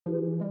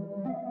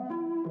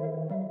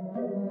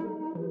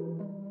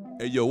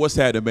Hey, yo, what's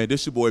happening, man?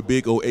 This your boy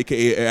Big O,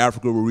 a.k.a.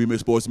 Africa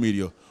Remix Sports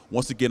Media.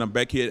 Once again, I'm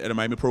back here at the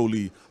Miami Pro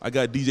League. I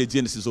got DJ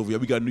Genesis over here.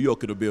 We got New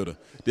York in the building.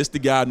 This the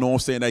guy, know what I'm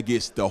saying, that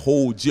gets the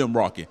whole gym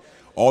rocking.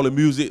 All the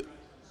music,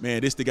 man,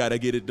 this the guy that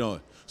get it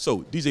done. So,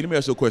 DJ, let me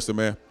ask you a question,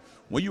 man.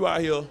 When you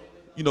out here,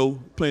 you know,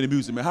 playing the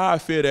music, man, how I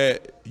feel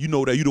that you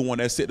know that you the one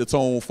that set the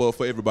tone for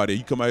everybody.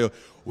 You come out here,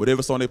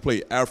 whatever song they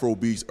play, Afro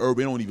beats,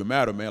 urban, it don't even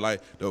matter, man.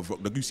 Like,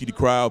 you see the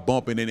crowd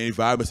bumping and the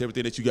vibes,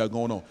 everything that you got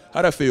going on.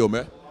 How that feel,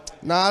 man?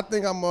 Nah, I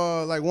think I'm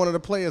like one of the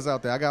players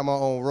out there. I got my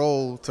own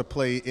role to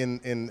play in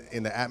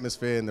the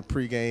atmosphere, in the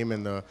pregame,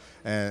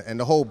 and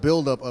the whole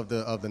buildup of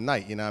the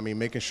night. You know what I mean?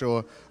 Making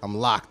sure I'm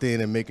locked in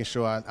and making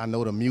sure I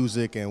know the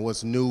music and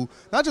what's new.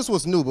 Not just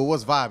what's new, but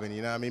what's vibing.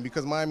 You know what I mean?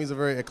 Because Miami's a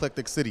very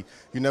eclectic city.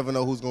 You never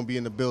know who's going to be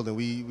in the building.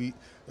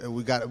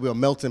 We're a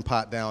melting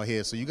pot down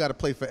here, so you got to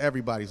play for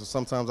everybody. So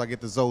sometimes I get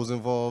the Zoes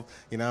involved,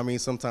 you know what I mean?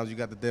 Sometimes you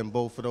got the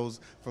Dembo for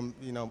those from,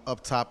 you know,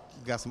 up top.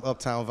 You got some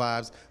uptown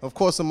vibes. Of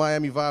course, some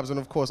Miami vibes, and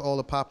of course, all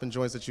the popping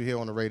joints that you hear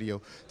on the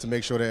radio to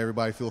make sure that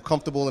everybody feel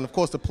comfortable, and of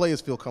course, the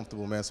players feel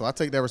comfortable, man. So I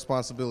take that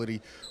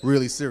responsibility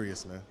really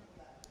serious, man.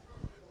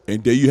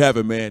 And there you have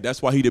it, man.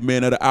 That's why he the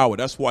man of the hour.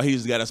 That's why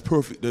he's got us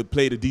perfect to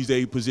play the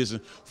DJ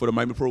position for the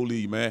Miami Pro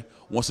League, man.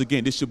 Once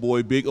again, this your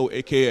boy Big O,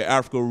 a.k.a.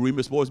 Africa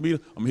Remix Sports Media.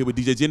 I'm here with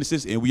DJ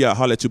Genesis, and we out.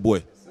 Holla at your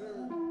boy.